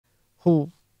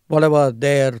whatever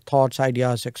their thoughts,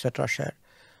 ideas, etc. share.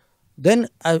 Then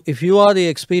if you are the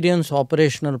experienced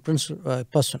operational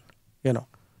person,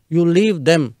 you leave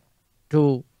them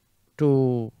to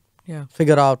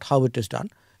figure out how it is done.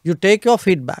 You take your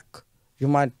feedback. You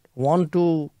might want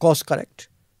to course correct,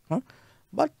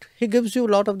 but he gives you a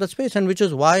lot of the space, and which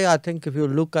is why I think if you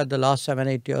look at the last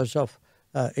 7-8 years of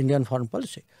Indian foreign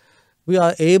policy, we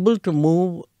are able to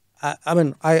move.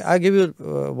 I give you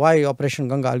why Operation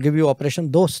Ganga. I'll give you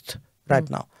Operation Dost right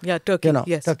now. Yeah, Turkey.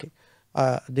 Yes, Turkey.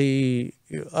 The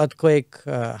earthquake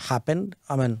happened.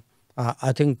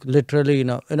 I think literally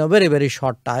in a very, very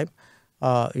short time,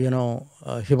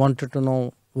 he wanted to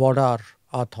know what are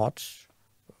our thoughts.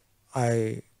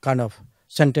 I kind of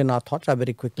sent in our thoughts. I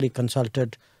very quickly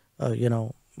consulted,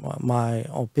 my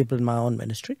people in my own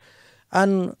ministry.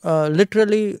 And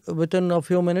literally within a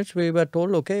few minutes, we were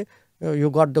told, okay, you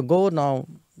got the go now,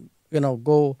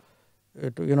 go,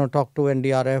 talk to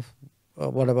NDRF,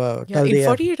 whatever. Yeah, in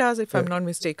 48 hours, if I'm not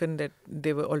mistaken, that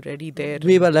they were already there.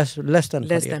 We were less than 48.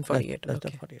 Less than 48 hours.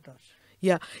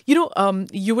 Yeah.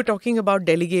 You were talking about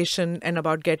delegation and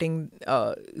about getting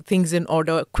things in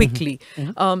order quickly.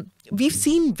 We've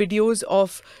seen videos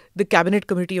of the Cabinet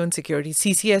Committee on Security,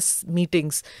 CCS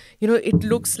meetings. It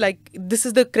looks like this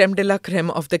is the creme de la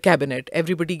creme of the cabinet.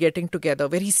 Everybody getting together,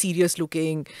 very serious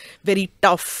looking, very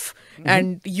tough.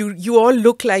 And you all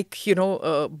look like,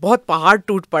 बहुत पहाड़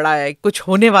टूट पड़ा है, कुछ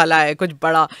होने वाला है, कुछ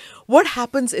बड़ा. What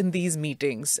happens in these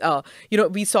meetings?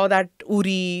 We saw that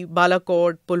Uri,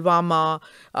 Balakot, Pulwama,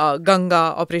 Ganga,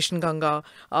 Operation Ganga.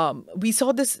 We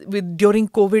saw this during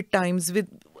COVID times.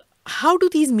 How do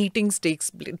these meetings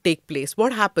take place?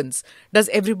 What happens? Does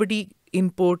everybody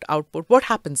input, output? What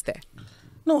happens there?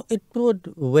 No, it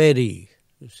would vary.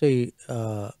 See,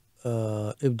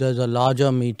 if there's a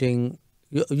larger meeting,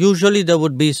 usually there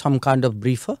would be some kind of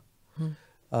briefer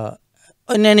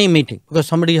in any meeting, because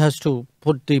somebody has to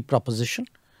put the proposition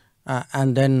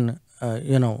and then,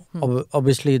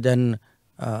 obviously then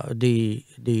the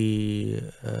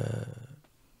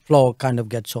floor kind of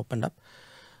gets opened up.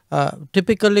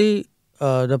 Typically,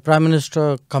 the Prime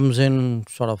Minister comes in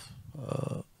sort of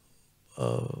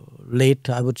late,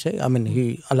 I would say.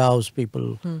 He allows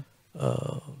people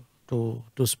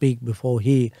to speak before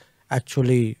he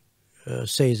actually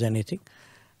says anything.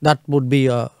 That would be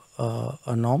a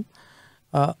norm.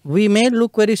 We may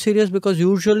look very serious because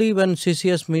usually when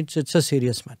CCS meets, it's a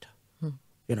serious matter.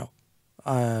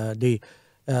 The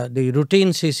routine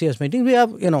CCS meeting, we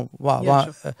have, sure.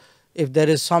 If there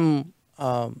is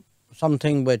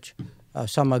something which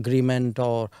some agreement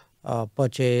or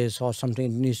purchase or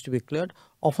something needs to be cleared,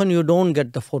 often you don't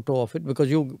get the photo of it because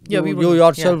you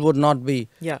yourself would not be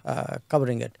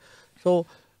covering it. So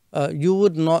you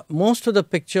would not, most of the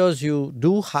pictures you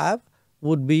do have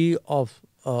would be of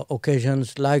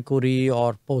occasions like Uri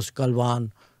or post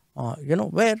Galwan,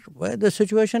 where the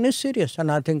situation is serious,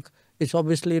 and I think it's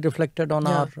obviously reflected on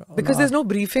our. Because there's no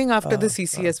briefing after the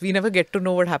CCS. We never get to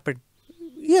know what happened.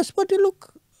 Yes, but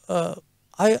look,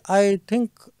 I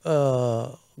think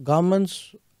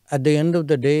governments at the end of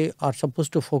the day are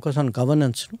supposed to focus on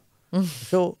governance. No?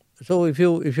 So if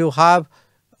you have,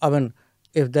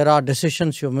 if there are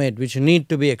decisions you made which need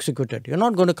to be executed, you're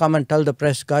not going to come and tell the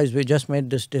press, guys, we just made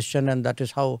this decision and that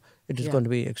is how it is going to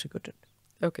be executed.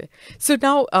 Okay. So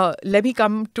now let me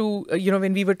come to,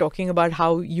 when we were talking about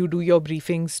how you do your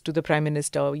briefings to the Prime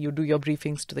Minister, you do your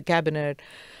briefings to the Cabinet.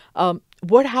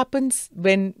 What happens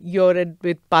when you're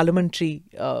with parliamentary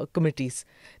committees?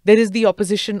 There is the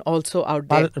opposition also out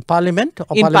there. Parliament?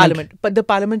 Or in Parliament. But the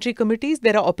parliamentary committees,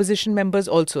 there are opposition members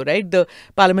also, right? The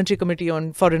Parliamentary Committee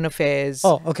on Foreign Affairs.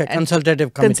 Oh, okay.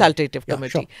 Consultative committee. Consultative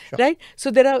committee, sure. Right? So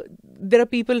there are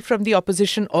people from the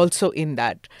opposition also in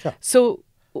that. Sure. So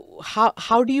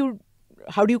how do you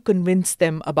convince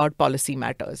them about policy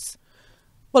matters?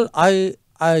 Well, I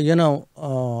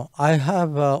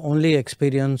have only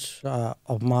experience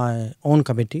of my own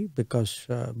committee because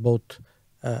both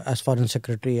as Foreign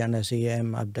Secretary and as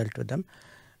EAM I've dealt with them.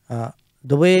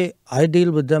 The way I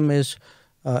deal with them is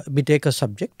we take a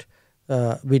subject,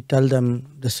 we tell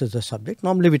them this is the subject.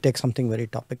 Normally we take something very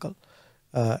topical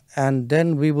and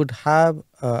then we would have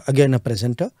again a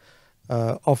presenter.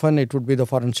 Often it would be the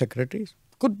Foreign Secretary,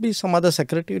 could be some other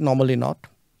secretary, normally not.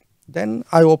 Then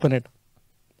I open it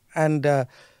and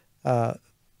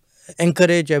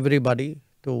encourage everybody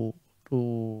to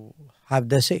have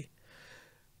their say.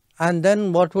 And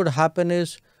then what would happen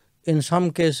is, in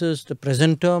some cases, the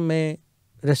presenter may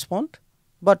respond,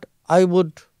 but I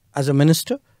would, as a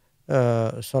minister,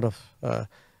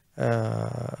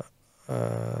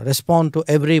 respond to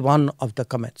every one of the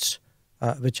comments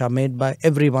which are made by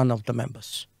every one of the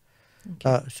members.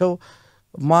 Okay. So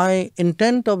my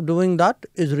intent of doing that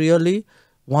is really,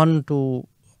 one, to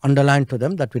underline to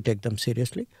them that we take them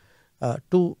seriously,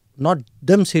 two, not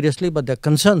them seriously but their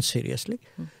concerns seriously,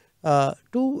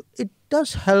 two, it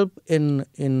does help in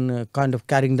kind of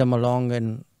carrying them along,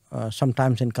 and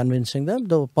sometimes in convincing them,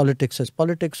 though politics is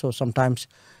politics, so sometimes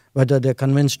whether they're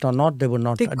convinced or not, they would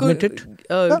not admit it.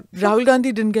 Rahul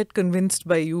Gandhi didn't get convinced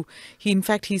by you. In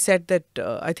fact, he said that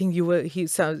I think you were.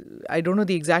 I don't know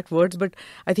the exact words, but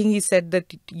I think he said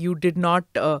that you did not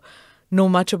know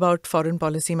much about foreign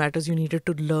policy matters. You needed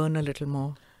to learn a little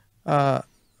more.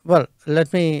 Well,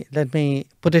 let me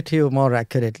put it to you more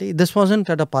accurately. This wasn't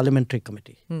at a parliamentary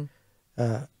committee.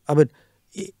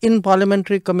 In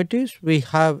parliamentary committees, we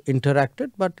have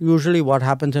interacted, but usually what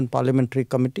happens in parliamentary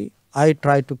committee, I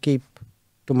try to keep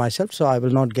to myself, so I will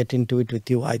not get into it with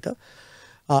you either.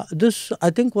 This,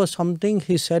 I think, was something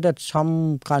he said at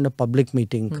some kind of public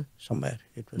meeting somewhere.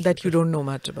 It was that you don't know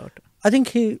much about. I think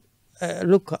he,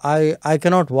 look, I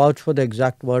cannot vouch for the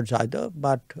exact words either,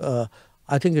 but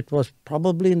I think it was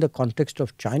probably in the context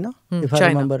of China, if I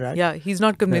remember right. Yeah, he's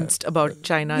not convinced about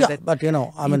China. Yeah, but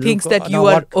I mean, he thinks that you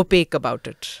are opaque about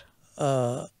it.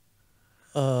 I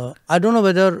don't know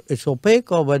whether it's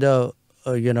opaque or whether,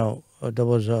 there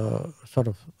was a sort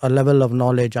of a level of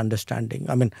knowledge, understanding.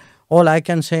 I mean, all I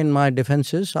can say in my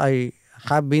defense is I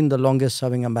have been the longest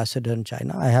serving ambassador in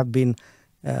China. I have been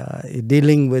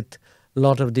dealing with a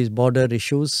lot of these border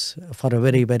issues for a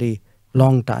very, very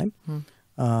long time.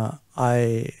 I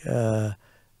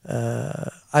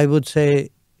would say,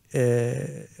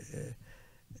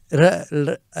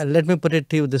 let me put it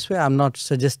to you this way. I'm not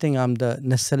suggesting I'm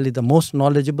necessarily the most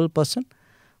knowledgeable person,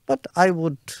 but I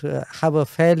would have a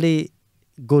fairly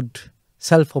good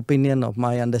self-opinion of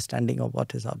my understanding of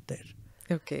what is out there.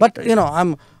 Okay. But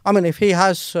I mean, if he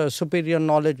has superior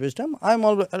knowledge, wisdom, I'm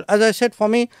always, as I said, for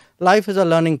me, life is a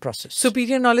learning process.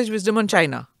 Superior knowledge, wisdom on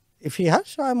China. If he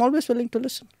has, I'm always willing to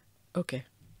listen. Okay.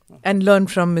 And learn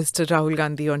from Mr. Rahul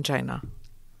Gandhi on China.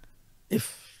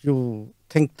 If you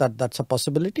think that that's a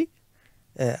possibility,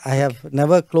 I have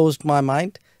never closed my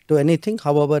mind to anything,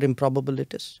 however improbable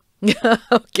it is.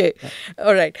 Okay. Yeah.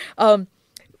 All right.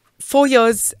 4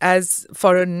 years as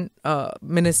Foreign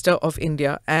Minister of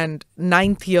India and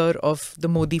 9th year of the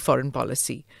Modi foreign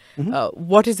policy.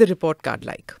 What is the report card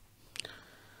like?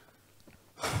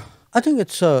 I think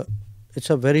it's a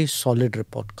very solid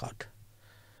report card.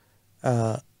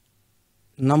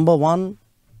 Number one,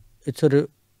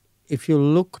 if you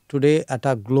look today at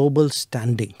our global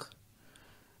standing,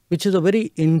 which is a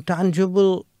very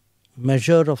intangible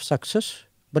measure of success,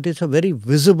 but it's a very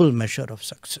visible measure of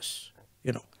success.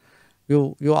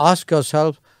 You ask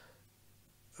yourself,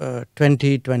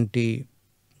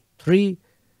 2023,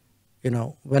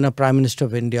 when a Prime Minister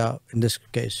of India, in this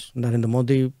case Narendra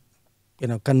Modi,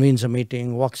 convenes a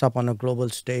meeting, walks up on a global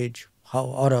stage,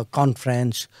 or a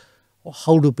conference,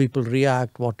 how do people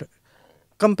react?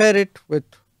 Compare it with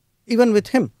even with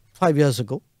him 5 years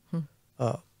ago,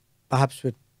 perhaps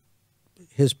with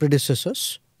his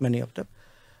predecessors, many of them.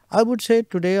 I would say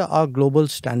today our global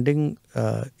standing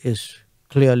is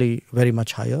clearly very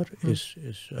much higher, is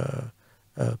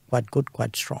quite good,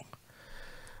 quite strong.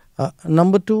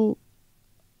 Number two,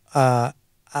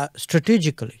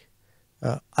 strategically,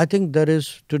 I think there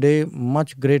is today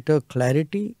much greater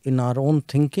clarity in our own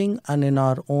thinking and in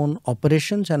our own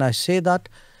operations, and I say that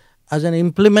as an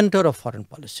implementer of foreign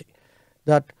policy,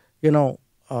 that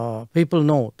people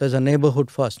know there's a neighborhood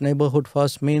first. Neighborhood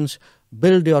first means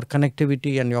build your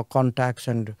connectivity and your contacts,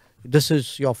 and this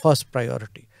is your first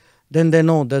priority. Then they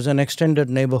know there's an extended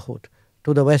neighborhood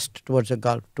to the west towards the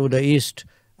Gulf, to the east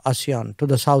ASEAN, to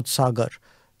the South Sagar,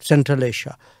 Central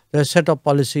Asia. There's a set of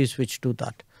policies which do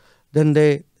that. Then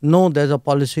they know there's a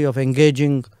policy of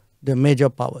engaging the major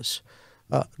powers.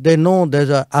 They know there's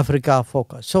a Africa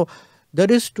focus. So there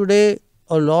is today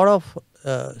a lot of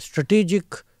strategic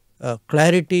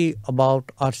clarity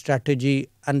about our strategy,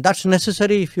 and that's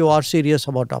necessary if you are serious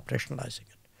about operationalizing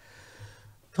it.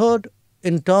 Third,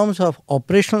 in terms of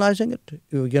operationalizing it,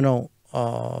 we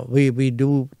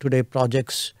do today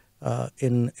projects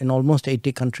in almost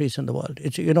 80 countries in the world.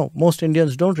 It's, most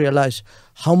Indians don't realize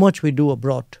how much we do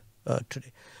abroad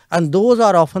today. And those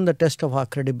are often the test of our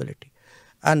credibility.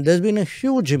 And there's been a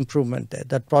huge improvement there,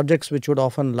 that projects which would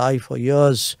often lie for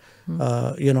years,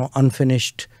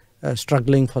 unfinished,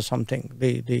 struggling for something,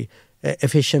 the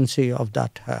efficiency of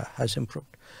that has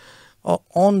improved.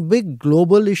 On big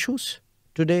global issues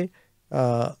today,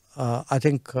 I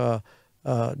think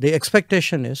the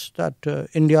expectation is that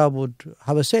India would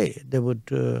have a say, they would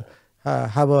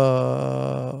have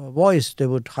a voice, they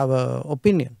would have an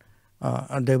opinion,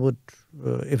 and they would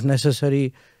if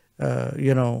necessary,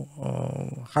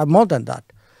 have more than that.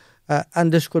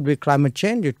 And this could be climate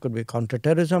change, it could be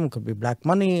counterterrorism, it could be black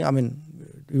money. I mean,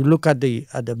 you look at the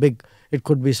big, it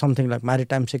could be something like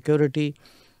maritime security,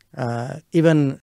 even